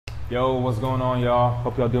Yo, what's going on, y'all?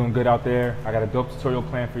 Hope y'all doing good out there. I got a dope tutorial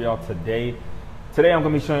plan for y'all today. Today I'm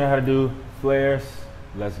gonna be showing you how to do flares.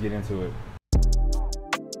 Let's get into it.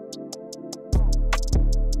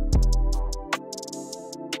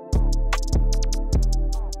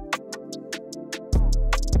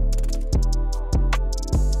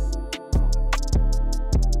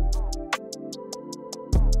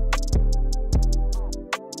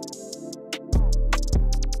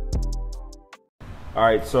 All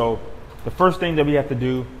right, so the first thing that we have to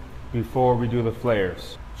do before we do the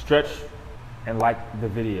flares, stretch and like the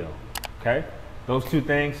video, okay? Those two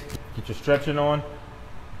things, get your stretching on.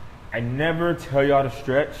 I never tell y'all to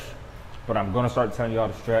stretch, but I'm gonna start telling y'all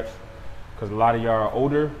to stretch because a lot of y'all are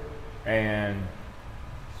older and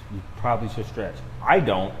you probably should stretch. I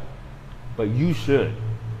don't, but you should.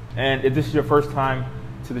 And if this is your first time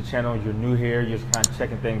to the channel, you're new here, you're just kind of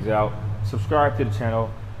checking things out, subscribe to the channel.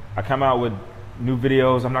 I come out with new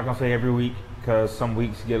videos. I'm not gonna say every week because some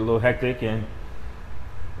weeks get a little hectic and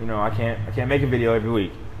you know I can't make a video every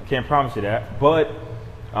week. I can't promise you that, but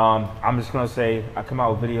I'm just gonna say I come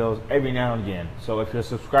out with videos every now and again. So if you're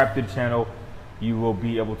subscribed to the channel, you will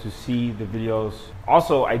be able to see the videos.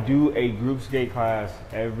 Also, I do a group skate class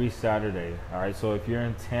every Saturday. All right, so if you're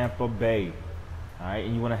in Tampa Bay, all right,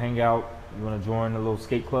 and you want to hang out, you want to join a little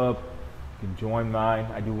skate club, you can join mine.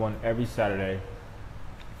 I do one every Saturday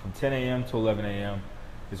from 10 a.m. to 11 a.m.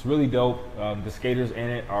 It's really dope. The skaters in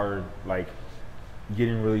it are like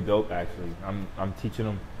getting really dope actually. I'm teaching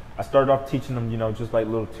them. I started off teaching them, you know, just like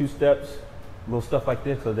little two steps, little stuff like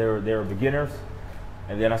this. So they were beginners,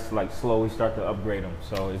 and then I like slowly start to upgrade them.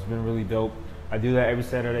 So it's been really dope. I do that every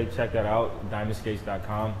Saturday. Check that out,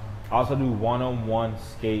 diamondskates.com. I also do one-on-one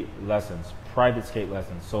skate lessons, private skate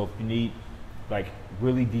lessons. So if you need like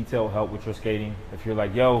really detailed help with your skating, if you're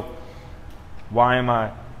like, yo, why am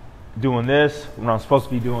I doing this when I'm supposed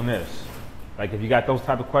to be doing this? Like if you got those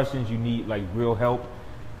type of questions, you need like real help,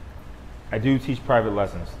 I do teach private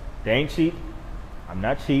lessons. They ain't cheap. I'm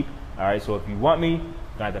not cheap. All right, so if you want me, you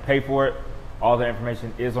don't have to pay for it. All the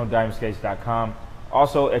information is on diamondskates.com.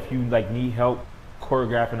 Also, if you like need help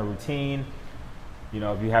choreographing a routine, you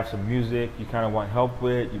know, if you have some music you kind of want help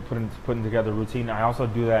with, you putting together a routine, I also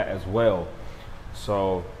do that as well.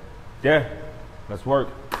 So yeah, let's work.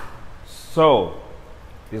 So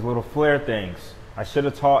these little flare things, I should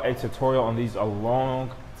have taught a tutorial on these a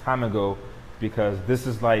long time ago because this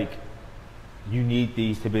is like, you need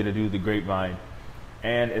these to be able to do the grapevine.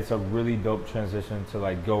 And it's a really dope transition to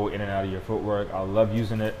like go in and out of your footwork. I love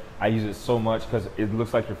using it. I use it so much because it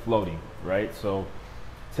looks like you're floating, right? So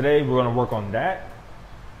today we're gonna work on that.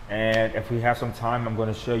 And if we have some time, I'm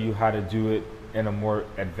gonna show you how to do it in a more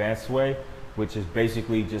advanced way, which is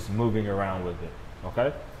basically just moving around with it,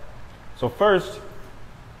 okay? So first,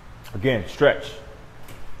 again, stretch.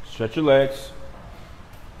 Stretch your legs.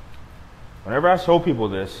 Whenever I show people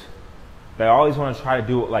this, they always want to try to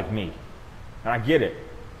do it like me. And I get it.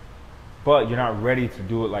 But you're not ready to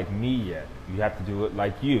do it like me yet. You have to do it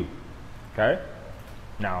like you. Okay?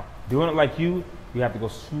 Now, doing it like you have to go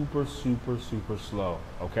super, super, super slow.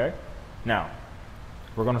 Okay? Now,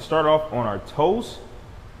 we're going to start off on our toes.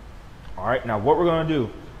 All right, now what we're going to do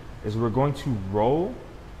is we're going to roll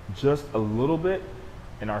just a little bit,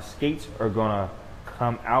 and our skates are gonna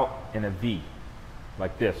come out in a V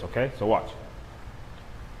like this, okay? So watch.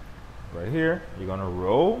 Right here, you're gonna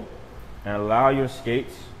roll and allow your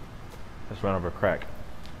skates, let's run over a crack.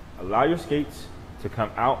 Allow your skates to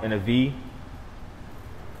come out in a V.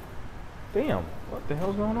 Damn, what the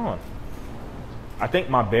hell's going on? I think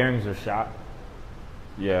my bearings are shot.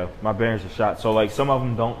 Yeah, my bearings are shot. So like some of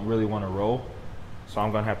them don't really wanna roll, so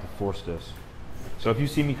I'm gonna have to force this. So if you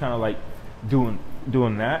see me kind of like doing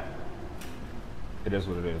that, it is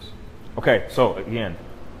what it is. Okay, so again,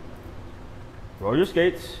 roll your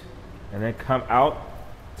skates and then come out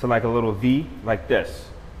to like a little V like this.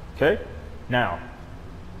 Okay? Now,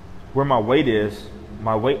 where my weight is,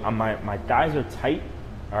 my thighs are tight,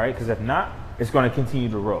 all right? Because if not, it's going to continue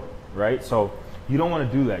to roll, right? So you don't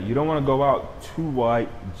want to do that. You don't want to go out too wide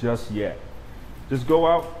just yet. Just go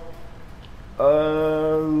out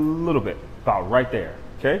a little bit. About right there,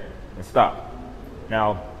 okay? And stop.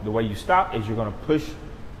 Now, the way you stop is you're gonna push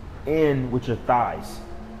in with your thighs.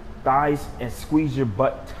 Thighs and squeeze your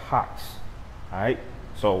buttocks, all right?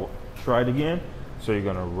 So try it again. So you're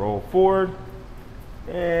gonna roll forward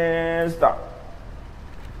and stop.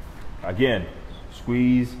 Again,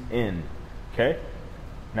 squeeze in, okay?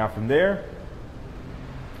 Now from there,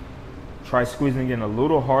 try squeezing again a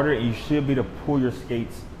little harder and you should be able to pull your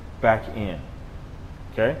skates back in,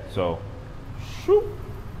 okay? So, shoop,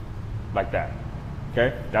 like that.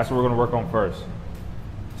 Okay, that's what we're gonna work on first.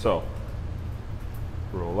 So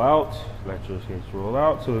roll out, let your skates roll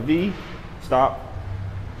out to a V, stop.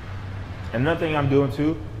 And another thing I'm doing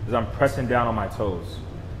too is I'm pressing down on my toes.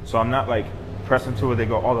 So I'm not like pressing to where they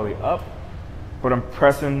go all the way up, but I'm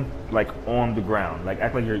pressing like on the ground. Like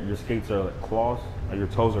act like your skates are like claws, like your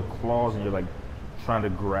toes are claws and you're like trying to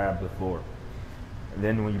grab the floor. And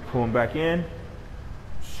then when you pull them back in,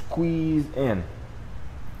 squeeze in.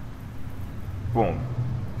 Boom,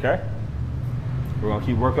 okay? We're gonna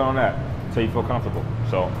keep working on that until you feel comfortable.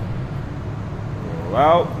 So, roll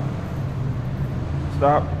out,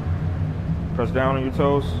 stop, press down on your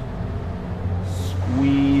toes,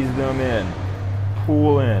 squeeze them in,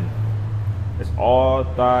 pull in. It's all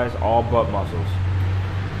thighs, all butt muscles.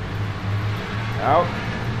 Out,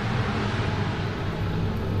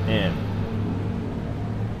 in,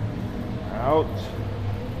 out,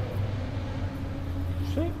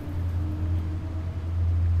 see,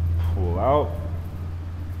 pull out,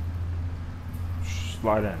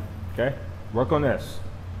 slide in, okay? Work on this.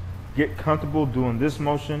 Get comfortable doing this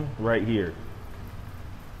motion right here.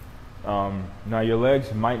 Now your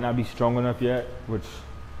legs might not be strong enough yet, which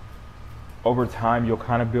over time you'll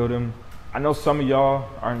kind of build them. I know some of y'all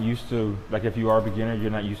aren't used to, like if you are a beginner, you're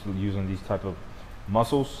not used to using these type of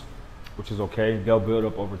muscles, which is okay. They'll build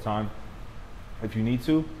up over time. If you need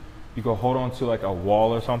to, you can hold on to like a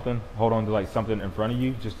wall or something, hold on to like something in front of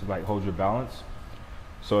you just to like hold your balance.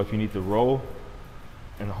 So if you need to roll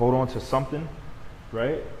and hold on to something,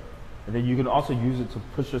 right? And then you can also use it to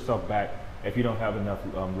push yourself back if you don't have enough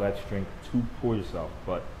leg strength to pull yourself.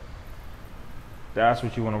 But that's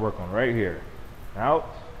what you want to work on right here. Out,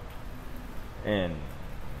 in,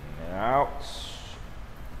 out,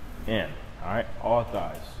 in. All right, all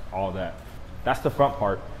thighs, all that. That's the front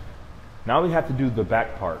part. Now we have to do the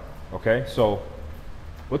back part, okay? So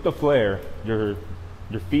with the flare, your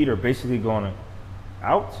feet are basically going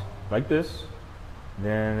out like this.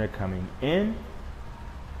 Then they're coming in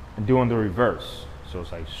and doing the reverse. So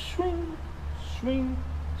it's like swing, swing,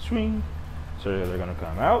 swing. So they're gonna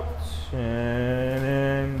come out and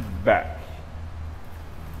then back.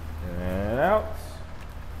 And out,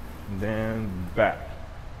 and then back.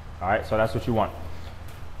 All right, so that's what you want.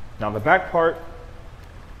 Now the back part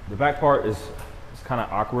is kind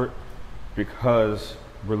of awkward because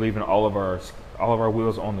we're leaving all of our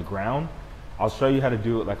wheels on the ground. I'll show you how to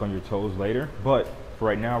do it like on your toes later, but for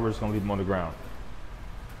right now, we're just gonna leave them on the ground.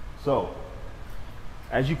 So,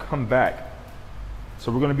 as you come back,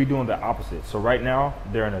 so we're gonna be doing the opposite. So right now,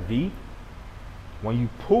 they're in a V. When you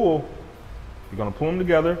pull, you're gonna pull them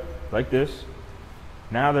together like this.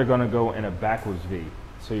 Now they're gonna go in a backwards V.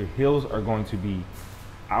 So your heels are going to be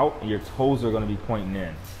out and your toes are gonna be pointing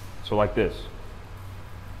in. So like this,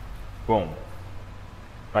 boom,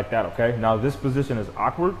 like that, okay? Now this position is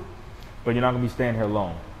awkward, but you're not gonna be staying here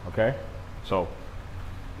long, okay? So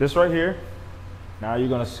this right here, now you're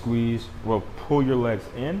gonna squeeze, well, pull your legs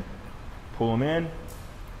in, pull them in,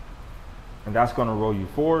 and that's gonna roll you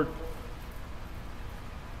forward.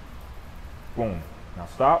 Boom, now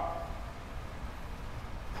stop,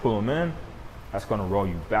 pull them in, that's gonna roll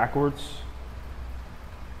you backwards.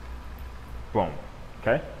 Boom,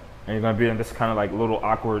 okay? And you're gonna be in this kind of like little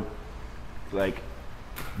awkward, like,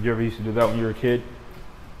 you ever used to do that when you were a kid?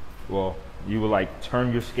 Well, you would like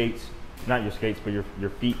turn your skates, not your skates, but your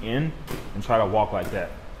feet in and try to walk like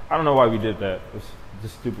that. I don't know why we did that. It's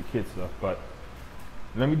just stupid kid stuff, but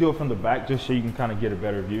let me do it from the back just so you can kind of get a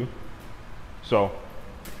better view. So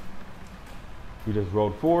we just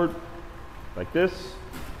rolled forward like this.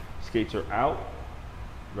 Skates are out,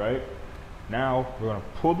 right? Now we're gonna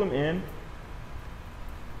pull them in.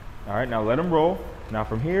 All right, now let them roll. Now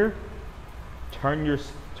from here, turn your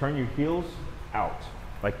heels out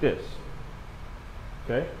like this,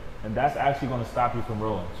 okay? And that's actually gonna stop you from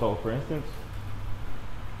rolling. So for instance,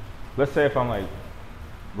 let's say if I'm like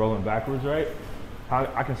rolling backwards, right?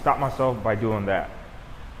 I can stop myself by doing that,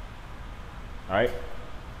 all right?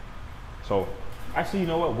 So actually, you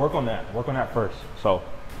know what? Work on that first. So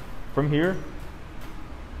from here,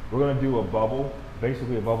 we're gonna do a bubble.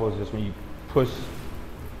 Basically a bubble is just when you push,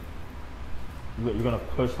 you're gonna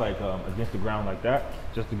push like against the ground like that,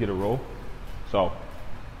 just to get a roll. So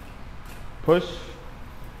push,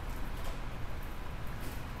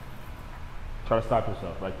 try to stop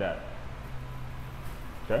yourself like that.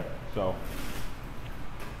 Okay, so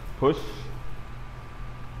push,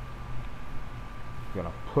 you're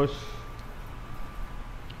gonna push,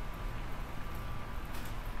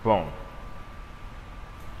 boom.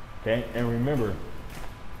 Okay, and remember,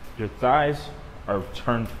 your thighs are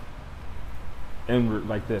turned inward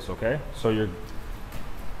like this, okay? So you're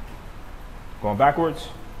going backwards,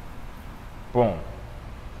 boom.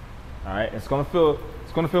 All right, it's gonna feel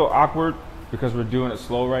awkward because we're doing it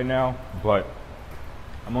slow right now, but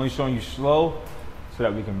I'm only showing you slow so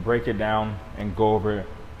that we can break it down and go over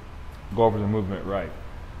the movement right.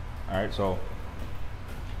 All right, so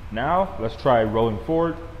now let's try rolling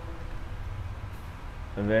forward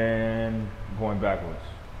and then going backwards.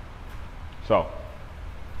 So,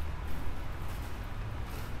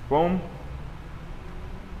 boom,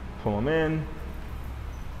 pull them in,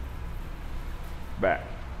 back,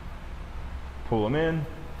 pull them in,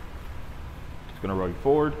 it's gonna roll you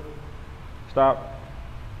forward, stop,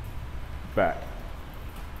 back,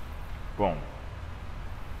 boom.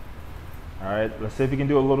 All right, let's see if we can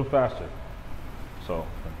do it a little faster. So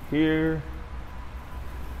from here,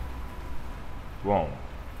 boom,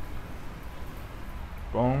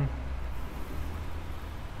 boom,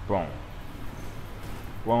 boom,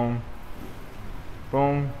 boom,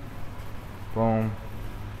 boom, boom,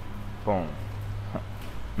 boom.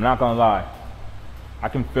 I'm not gonna lie, I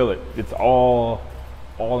can feel it. It's all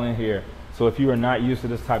in here. So if you are not used to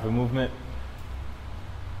this type of movement,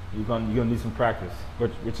 you're gonna need some practice,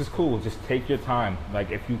 which is cool. Just take your time.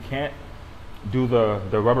 Like if you can't do the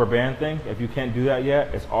rubber band thing, if you can't do that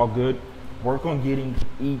yet, it's all good. Work on getting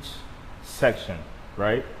each section,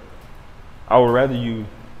 right? I would rather you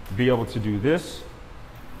be able to do this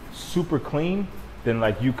super clean than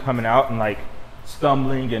like you coming out and like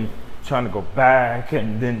stumbling and trying to go back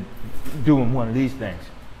and then doing one of these things.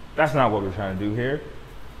 That's not what we're trying to do here,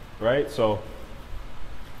 right? So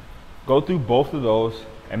go through both of those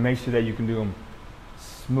and make sure that you can do them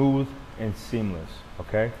smooth and seamless,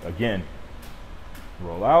 okay? Again,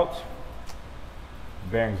 roll out,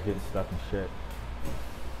 bearings getting stuck and shit.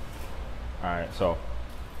 All right, so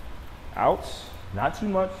outs, not too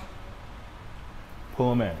much,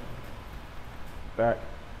 pull them in, back,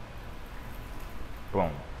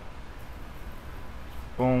 boom,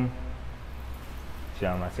 boom. See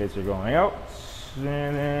how my skates are going out, and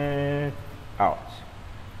then out,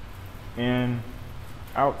 in,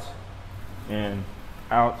 out, in,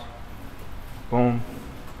 out, boom,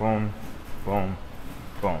 boom, boom,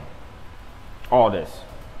 boom. All this,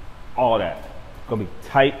 all that. It's gonna be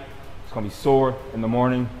tight, it's gonna be sore in the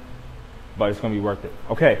morning, but it's gonna be worth it.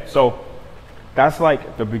 Okay, so that's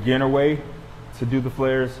like the beginner way to do the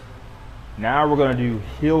flares. Now we're gonna do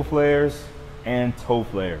heel flares and toe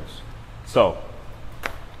flares. So,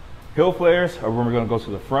 heel flares are when we're gonna go to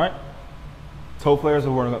the front. Toe flares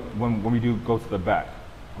are when we do go to the back,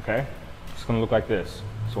 okay? It's gonna look like this.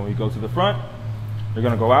 So when we go to the front, you're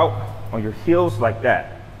gonna go out on your heels like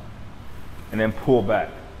that, and then pull back.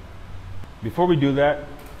 Before we do that,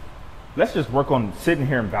 let's just work on sitting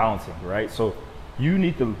here and balancing, right? So you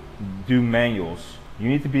need to do manuals. You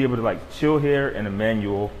need to be able to like chill here in a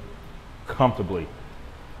manual comfortably.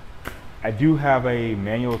 I do have a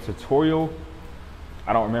manual tutorial.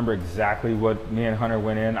 I don't remember exactly what me and Hunter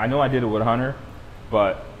went in. I know I did it with Hunter,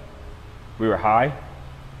 but we were high.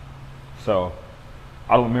 So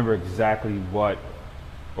I don't remember exactly what,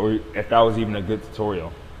 or if that was even a good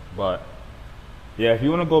tutorial. But yeah, if you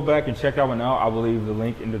want to go back and check that one out, I will leave the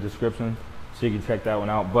link in the description so you can check that one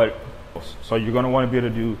out. But so you're going to want to be able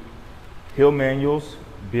to do heel manuals,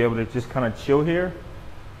 be able to just kind of chill here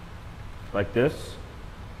like this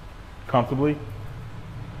comfortably,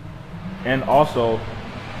 and also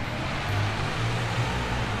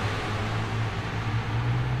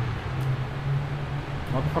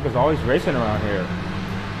motherfuckers always racing around here.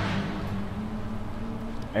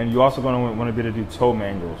 And you're also going to want to be able to do toe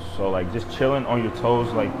manuals. So like just chilling on your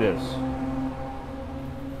toes like this.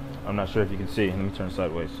 I'm not sure if you can see. Let me turn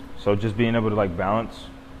sideways. So just being able to like balance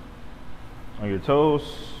on your toes.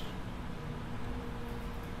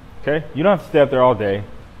 Okay, you don't have to stay up there all day.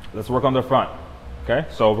 Let's work on the front. Okay,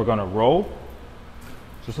 so we're going to roll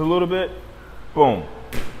just a little bit, boom,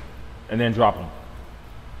 and then drop them.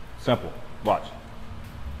 Simple. Watch.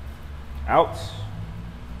 Outs,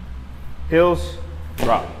 heels,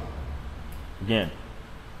 drop. Again,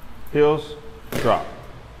 heels, drop.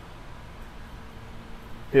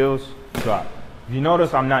 Heels, drop. If you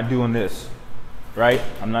notice, I'm not doing this, right?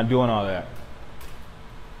 I'm not doing all that.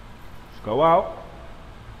 Just go out,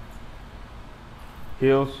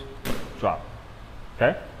 heels, drop.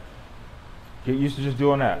 Okay? Get used to just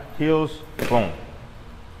doing that. Heels, boom.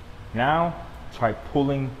 Now, try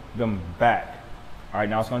pulling them back. All right,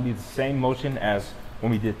 now it's going to be the same motion as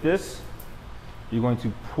when we did this. You're going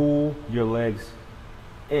to pull your legs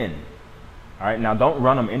in. All right, now don't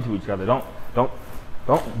run them into each other.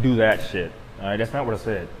 Don't do that shit. All right, that's not what I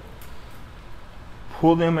said.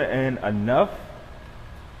 Pull them in enough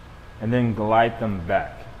and then glide them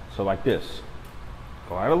back. So like this.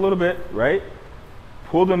 Glide a little bit, right?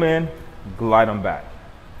 pull them in, glide them back.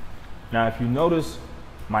 Now, if you notice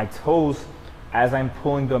my toes, as I'm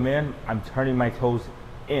pulling them in, I'm turning my toes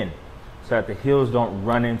in so that the heels don't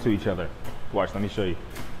run into each other. Watch, let me show you.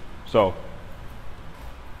 So,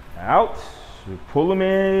 out, you pull them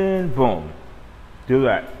in, boom. Do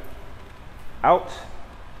that. Out,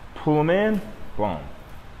 pull them in, boom.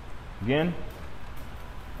 Again,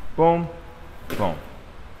 boom, boom.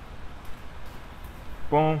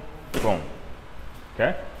 Boom, boom.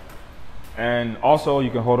 Okay? And also, you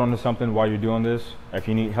can hold on to something while you're doing this. If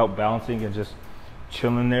you need help balancing and just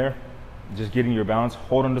chilling there, just getting your balance,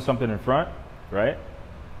 hold on to something in front, right?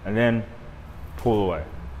 And then pull away.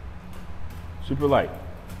 Super light.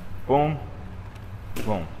 Boom,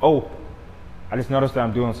 boom. Oh, I just noticed that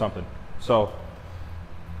I'm doing something. So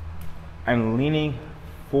I'm leaning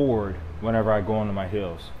forward whenever I go onto my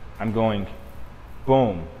heels. I'm going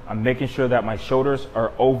boom. I'm making sure that my shoulders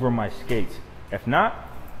are over my skates. If not,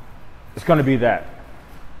 it's going to be that.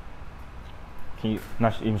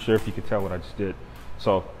 Not even sure if you could tell what I just did.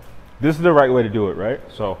 So this is the right way to do it, right?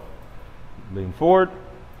 So lean forward,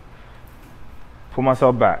 pull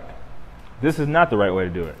myself back. This is not the right way to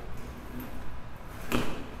do it.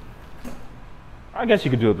 I guess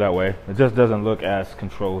you could do it that way. It just doesn't look as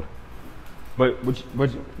controlled. But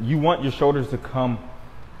you want your shoulders to come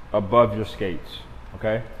above your skates,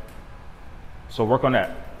 okay? So work on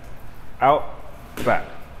that. Out, back.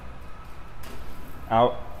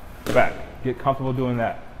 Out, back. Get comfortable doing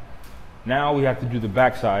that. Now we have to do the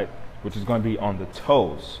back side, which is going to be on the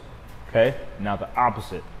toes, okay? Now the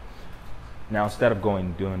opposite. Now instead of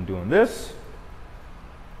doing this,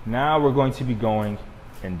 now we're going to be going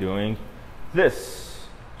and doing this.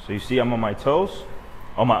 So you see I'm on my toes,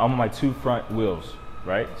 I'm on my two front wheels,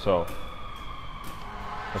 right? So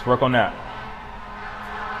let's work on that.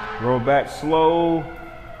 Roll back slow,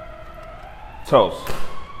 toes.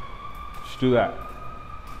 Just do that.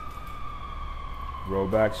 Roll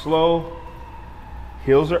back slow,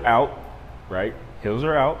 heels are out, right? Heels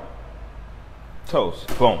are out, toes,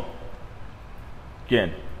 boom.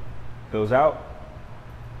 Again, heels out,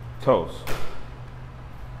 toes.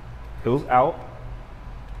 Heels out,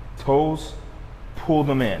 toes, pull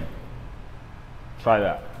them in. Try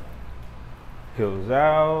that. Heels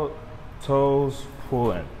out, toes,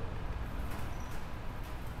 pull in.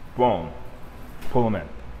 Boom. Pull them in.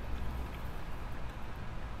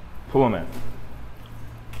 Pull them in.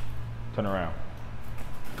 Turn around.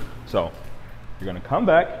 So, you're going to come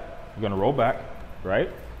back, you're going to roll back, right?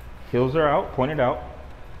 Heels are out, pointed out,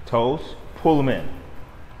 toes, pull them in.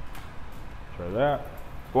 Try that.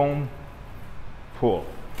 Boom, pull.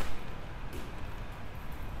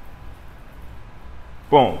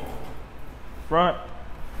 Boom. Front,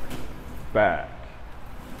 back.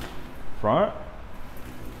 Front,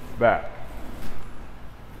 back.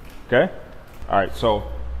 Okay? All right, so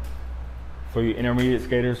for you intermediate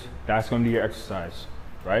skaters, that's going to be your exercise,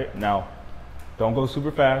 right? Now, don't go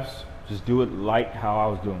super fast. Just do it light how I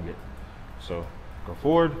was doing it. So go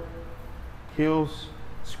forward, heels,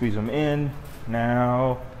 squeeze them in.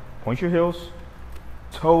 Now, point your heels,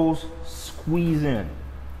 toes, squeeze in.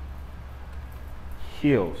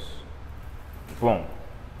 Heels, boom.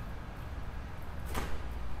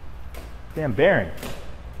 Damn, bearing.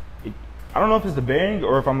 I don't know if it's the bearing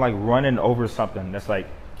or if I'm like running over something that's like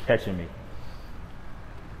catching me.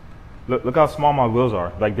 Look how small my wheels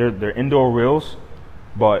are. Like they're indoor wheels,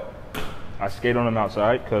 but I skate on them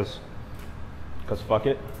outside cause fuck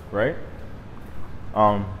it, right?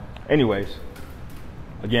 Anyways,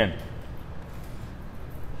 again,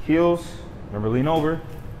 heels, remember lean over,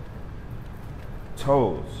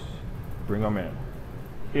 toes, bring them in,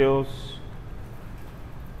 heels,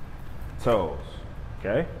 toes,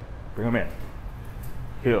 okay? Bring them in,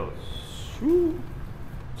 heels,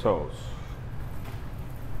 toes,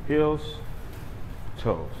 heels,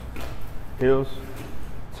 toes, heels,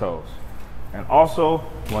 toes. And also,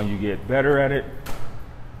 when you get better at it,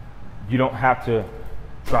 you don't have to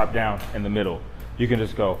drop down in the middle. You can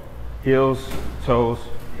just go heels, toes,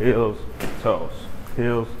 heels, toes,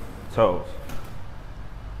 heels, toes.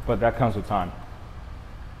 But that comes with time.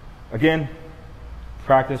 Again,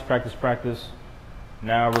 practice, practice, practice.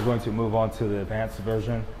 Now we're going to move on to the advanced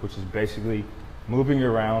version, which is basically moving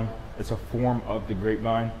around. It's a form of the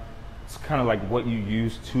grapevine. It's kind of like what you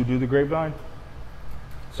use to do the grapevine.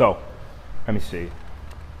 So, let me see.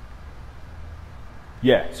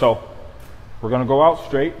 Yeah, so we're gonna go out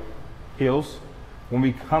straight, heels. When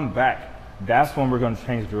we come back, that's when we're gonna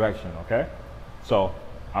change direction, okay? So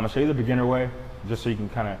I'm gonna show you the beginner way, just so you can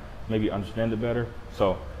kind of maybe understand it better.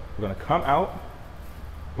 So we're gonna come out,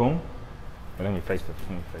 boom, and let me face this,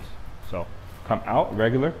 let me face it. So come out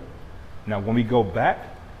regular. Now when we go back,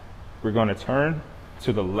 we're going to turn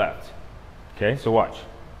to the left. Okay, so watch.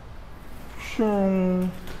 See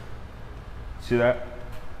that?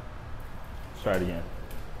 Let's try it again.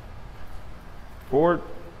 Forward,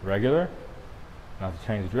 regular. Now to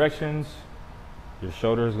change directions, your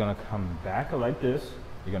shoulder is going to come back like this.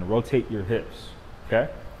 You're going to rotate your hips.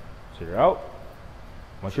 Okay? So you're out.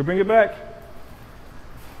 Once you bring it back,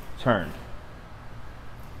 turn.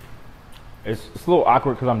 It's a little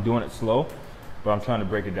awkward because I'm doing it slow, but I'm trying to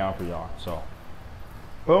break it down for y'all. So,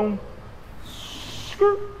 boom,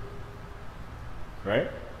 skirt.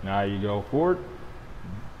 Right? Now you go forward,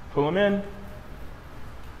 pull them in,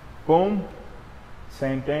 boom,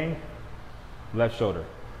 same thing, left shoulder,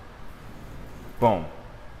 boom,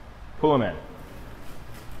 pull them in,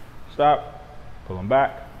 stop, pull them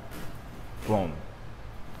back, boom,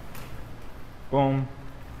 boom,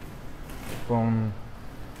 boom,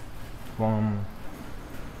 boom,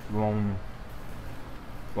 boom,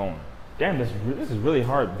 boom. Damn, this is really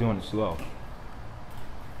hard doing it slow.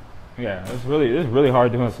 Yeah, it's really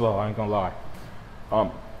hard doing it slow, I ain't gonna lie.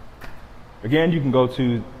 Again, you can go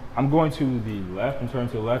to, I'm going to the left and turn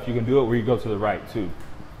to the left. You can do it where you go to the right too.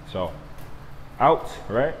 So, out,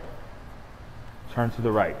 right? Turn to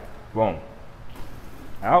the right, boom.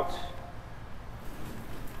 Out,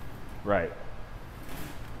 right.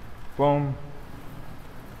 Boom,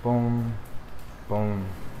 boom, boom,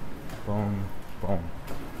 boom, boom,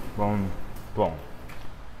 boom, boom.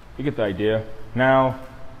 You get the idea. Now,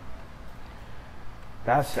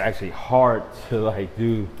 that's actually hard to like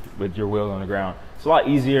do with your wheels on the ground. It's a lot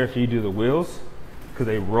easier if you do the wheels because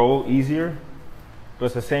they roll easier, but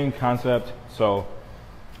it's the same concept. So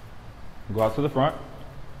go out to the front,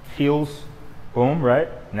 heels, boom, right?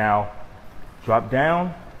 Now drop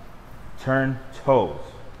down, turn toes.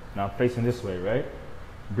 Now facing this way, right?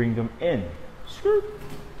 Bring them in, skirt,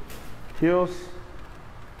 heels,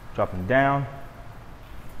 dropping down,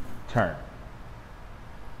 turn,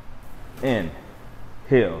 in,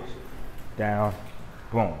 heels, down,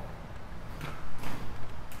 boom.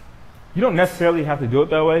 You don't necessarily have to do it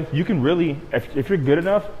that way. You can really, if you're good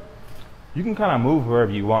enough, you can kind of move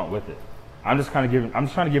wherever you want with it. I'm just trying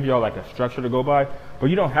to give y'all like a structure to go by, but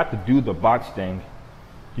you don't have to do the box thing.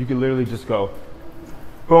 You can literally just go,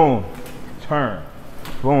 boom, turn,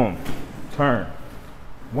 boom, turn.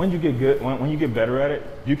 When you get good, when you get better at it,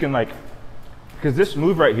 you can like, because this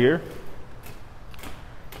move right here,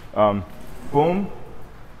 boom,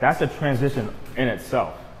 that's a transition in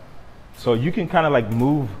itself. So you can kind of like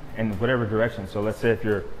move in whatever direction. So let's say if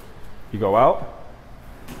you go out,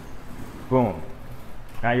 boom,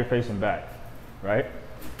 now you're facing back, right?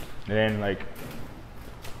 And then like,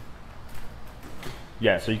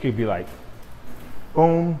 yeah, so you could be like,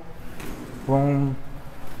 boom, boom,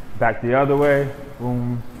 back the other way,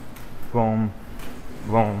 boom, boom,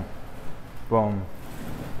 boom, boom,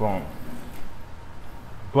 boom.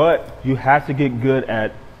 But you have to get good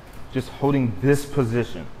at just holding this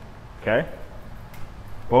position, okay?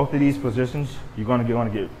 Both of these positions, you're gonna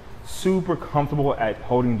get super comfortable at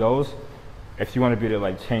holding those if you wanna be able to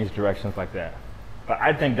like change directions like that. But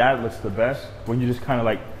I think that looks the best when you just kind of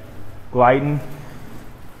like gliding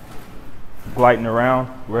around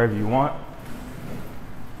wherever you want.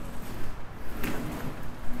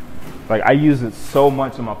 Like I use it so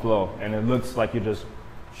much in my flow and it looks like you're just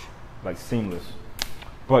like seamless.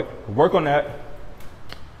 But work on that.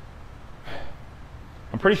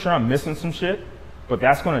 I'm pretty sure I'm missing some shit, but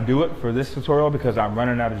that's gonna do it for this tutorial because I'm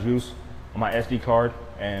running out of juice on my SD card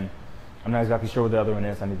and I'm not exactly sure what the other one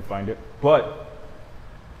is. I need to find it. But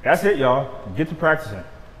that's it, y'all. Get to practicing.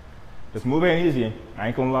 This move ain't easy. I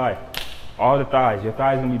ain't gonna lie. All the thighs. Your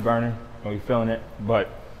thighs gonna be burning. Gonna be feeling it, but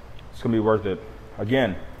it's gonna be worth it.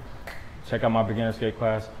 Again, check out my beginner skate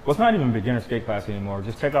class. Well, it's not even beginner skate class anymore.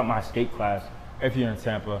 Just check out my skate class if you're in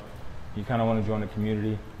Tampa. You kind of want to join the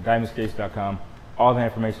community. DiamondSkates.com. All the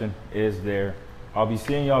information is there. I'll be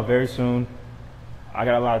seeing y'all very soon. I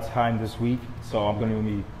got a lot of time this week, so I'm going to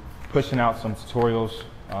be pushing out some tutorials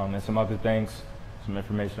and some other things, some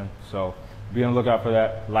information. So be on the lookout for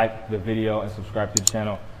that. Like the video and subscribe to the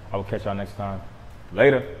channel. I will catch y'all next time.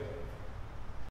 Later.